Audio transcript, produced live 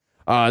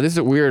This is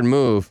a weird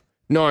move.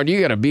 Nard, you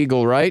got a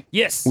beagle, right?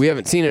 Yes. We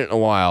haven't seen it in a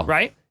while.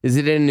 Right? Is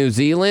it in New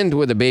Zealand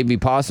with a baby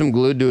possum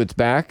glued to its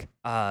back?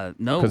 No.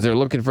 Because they're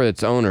looking for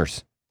its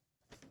owners.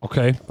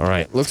 Okay. All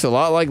right. Looks a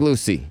lot like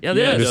Lucy. Yeah,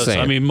 Yeah, it Just does.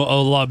 saying. I mean, a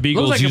lot of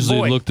beagles like a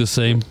usually boy. look the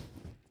same.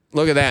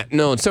 Look at that.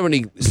 No,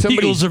 somebody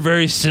Beagles are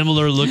very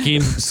similar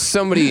looking.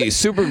 somebody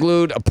super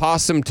glued a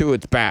possum to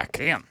its back.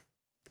 Damn.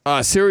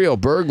 Serial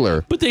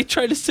burglar. But they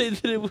tried to say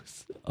that it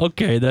was...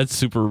 Okay, that's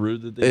super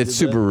rude. That they It's did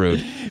super that.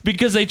 rude.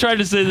 Because they tried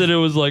to say that it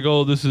was like,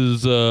 oh, this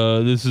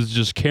is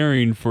just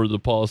caring for the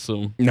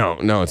possum. No,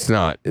 it's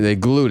not. They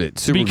glued it.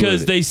 Super Because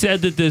glued it. they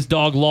said that this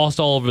dog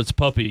lost all of its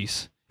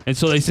puppies. And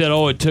so they said,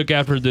 oh, it took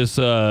after this,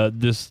 oh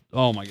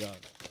my God.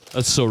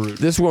 That's so rude.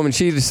 This woman,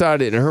 she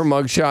decided in her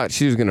mugshot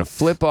she was going to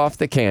flip off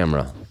the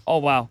camera. Oh,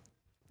 wow.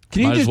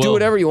 Can you Might as just do well.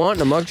 whatever you want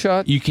in a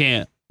mugshot? You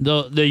can't.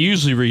 They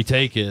usually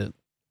retake it.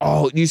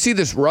 Oh, you see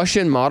this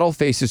Russian model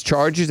faces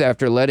charges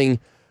after letting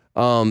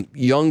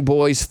young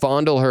boys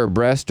fondle her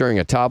breast during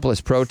a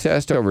topless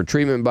protest over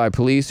treatment by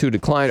police who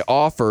declined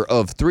offer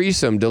of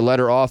threesome to let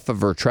her off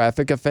of her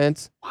traffic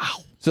offense.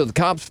 Wow. So the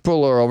cops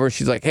pull her over.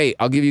 She's like, hey,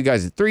 I'll give you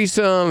guys a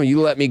threesome. You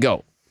let me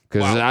go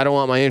because I don't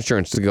want my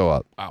insurance to go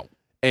up. Wow.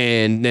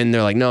 And then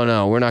they're like,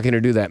 no, we're not going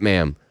to do that,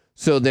 ma'am.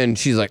 So then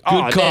she's like,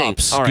 oh, Good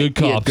cops. Dang. All right, Good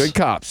cops. yeah, good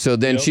cops. So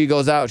then she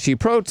goes out, she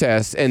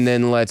protests, and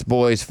then lets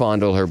boys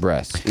fondle her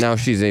breasts. Now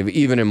she's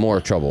even in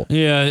more trouble.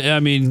 Yeah, I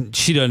mean,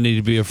 she doesn't need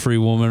to be a free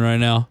woman right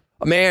now.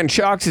 A man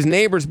shocks his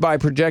neighbors by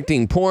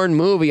projecting porn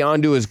movie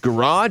onto his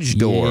garage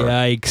door.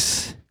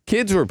 Yikes.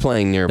 Kids were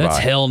playing nearby. That's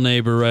hell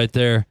neighbor right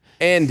there.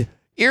 And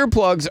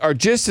earplugs are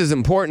just as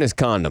important as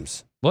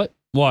condoms. What?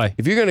 Why?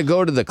 If you're going to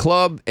go to the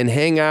club and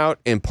hang out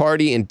and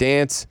party and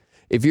dance,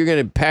 if you're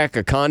going to pack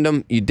a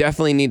condom, you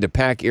definitely need to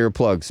pack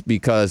earplugs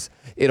because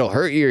it'll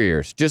hurt your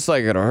ears, just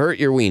like it'll hurt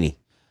your weenie.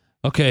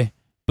 Okay.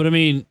 But I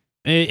mean,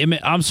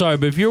 I'm sorry,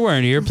 but if you're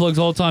wearing earplugs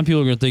all the time, people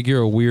are going to think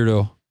you're a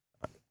weirdo.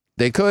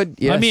 They could,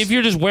 yes. I mean, if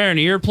you're just wearing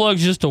earplugs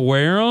just to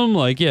wear them,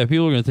 like, yeah,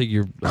 people are going to think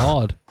you're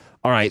odd.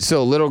 All right,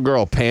 so little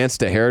girl pants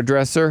the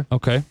hairdresser.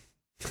 Okay.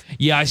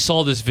 Yeah, I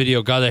saw this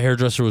video. God, that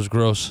hairdresser was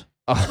gross.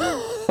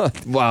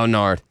 Wow,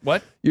 Nard.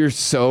 What? You're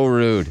so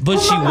rude. But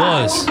she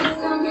was.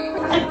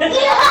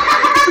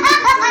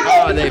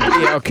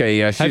 Okay,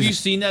 yeah. Have you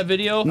seen that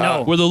video?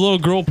 No. Where the little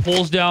girl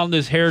pulls down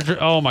this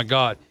hairdresser. Oh, my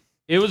God.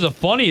 It was the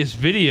funniest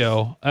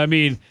video. I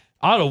mean,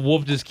 I'd have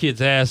whooped this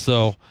kid's ass,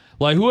 though.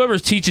 Like,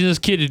 whoever's teaching this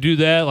kid to do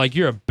that, like,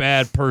 you're a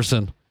bad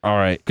person. All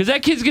right. Because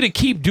that kid's going to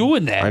keep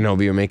doing that. I know,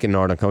 but you're making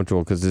Nard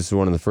uncomfortable because this is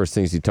one of the first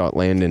things you taught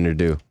Landon to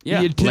do.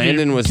 Yeah.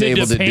 Landon was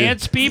able to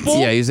pants people?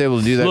 Yeah, he was able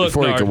to do that Look,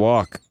 before he Nard. could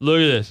walk. Look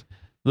at this.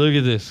 Look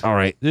at this. All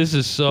right. This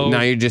is so...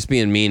 Now you're just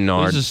being mean,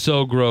 Nard. This is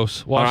so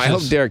gross. Watch I hope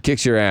this. Derek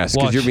kicks your ass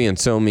because Watch. you're being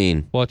so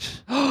mean. Watch.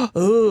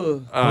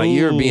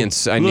 You're being...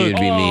 I knew you'd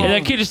be mean. And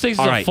that kid just thinks it's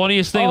All the right.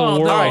 funniest thing in the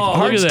world. no. Look at that.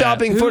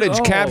 Heart-stopping footage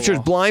Oh. captures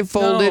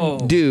blindfolded No.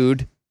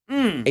 dude.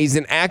 He's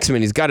an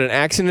axeman. He's got an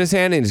axe in his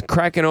hand and he's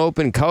cracking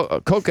open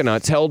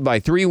coconuts held by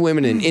 3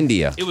 women in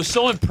India. It was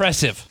so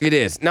impressive. It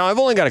is. Now, I've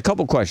only got a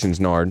couple questions,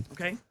 Nard.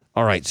 Okay.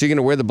 All right, so you're going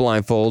to wear the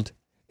blindfold,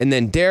 and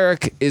then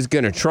Derek is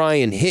going to try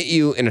and hit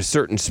you in a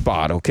certain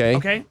spot, okay?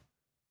 Okay.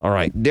 All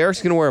right,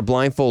 Derek's going to wear a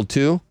blindfold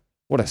too?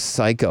 What a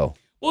psycho.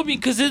 Well,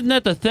 because isn't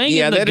that the thing?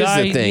 Yeah, And that is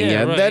guy, the thing.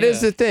 Yeah, right, that is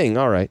the thing.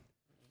 All right.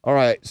 All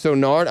right, so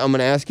Nard, I'm going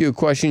to ask you a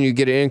question. You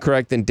get it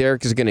incorrect, then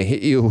Derek is going to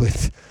hit you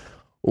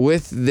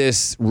with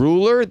this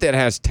ruler that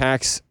has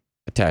tacks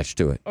attached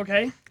to it.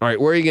 Okay. All right,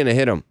 where are you going to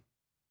hit him?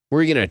 Where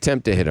are you going to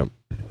attempt to hit him?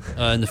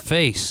 In the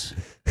face.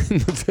 In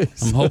the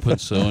face. I'm hoping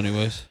so,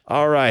 anyways.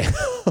 All right.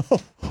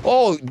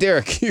 Oh,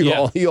 Derek, you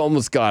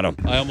almost got him.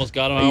 I almost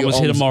got him. I You almost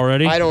hit him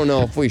already. I don't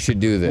know if we should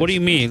do this. What do you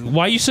mean?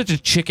 Why are you such a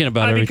chicken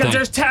about everything? Because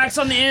there's tax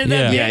on the end of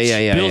that.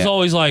 Yeah. Bill's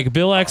always like,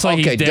 Bill acts like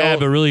Okay, he's dad, don't-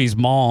 but really he's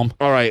mom.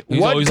 All right.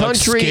 He's What always, like,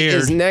 country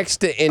is scared. next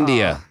to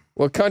India?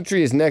 What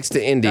country is next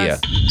to India?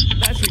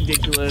 That's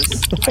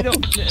ridiculous. I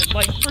don't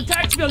like for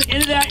tax to be on the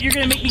end of that. You're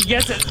gonna make me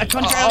guess a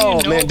country. I don't Oh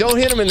even know. man, don't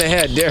hit him in the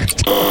head, Derek.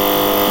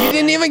 You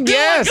didn't even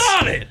guess. I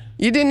got it.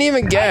 You didn't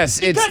even guess.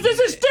 Because this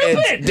is stupid.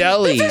 It's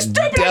Delhi. This is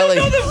stupid. Delhi.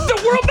 I don't know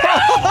the world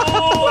map.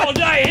 Oh,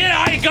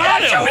 I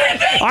got him.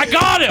 I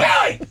got him.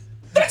 Billy,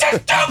 this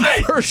is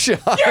stupid. First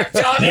shot. You're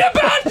telling me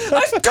about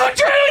a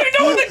country I don't even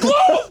know in the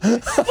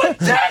globe with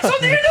tax on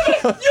the end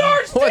of it.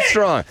 Yours. What's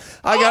wrong?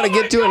 I got to Oh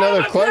my get to God,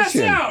 another I'm gonna pass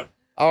question. out.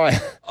 All right.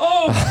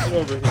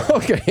 Oh.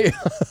 Okay.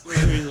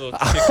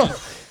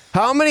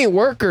 How many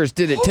workers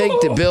did it take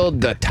to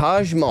build the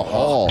Taj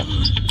Mahal?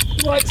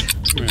 What?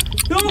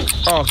 No.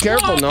 Oh,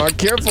 careful, Nard.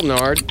 Careful,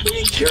 Nard.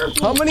 Be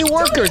careful. How many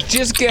workers?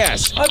 Just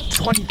guess.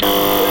 20.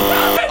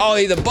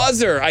 Oh, the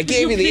buzzer. I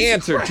gave you the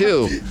answer,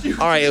 too.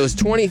 All right, it was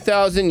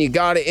 20,000. You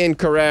got it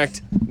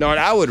incorrect. Nard,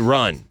 I would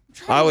run.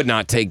 I would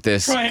not take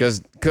this because,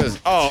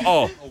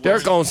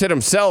 Derek almost hit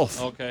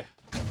himself. Okay.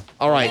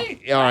 All right.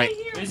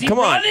 Is he Come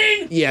on.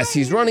 running? Yes,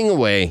 he's running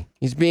away.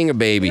 He's being a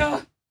baby.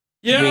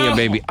 Yeah. Being a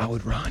baby. I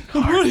would run.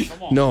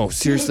 No,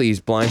 seriously, he's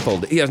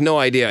blindfolded. He has no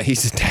idea.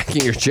 He's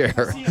attacking your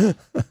chair.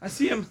 I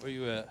see him. Where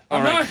you at?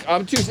 All right.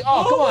 I'm too.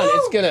 Oh,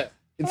 come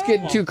on. It's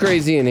getting too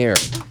crazy in here.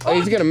 Oh,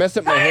 he's gonna mess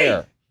up my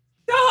hair.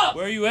 Stop!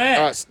 Where are you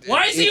at?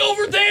 Why is he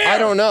over there? I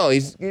don't know.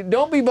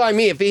 Don't be by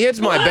me. If he hits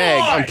my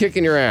bag, I'm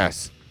kicking your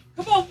ass.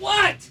 Come on,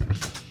 what?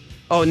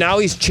 Oh, now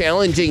he's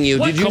challenging you.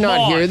 What? Did you Come not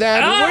on. hear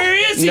that?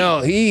 Where is he?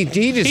 No, he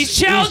just He's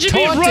challenging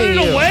me, taunting running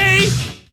you. away.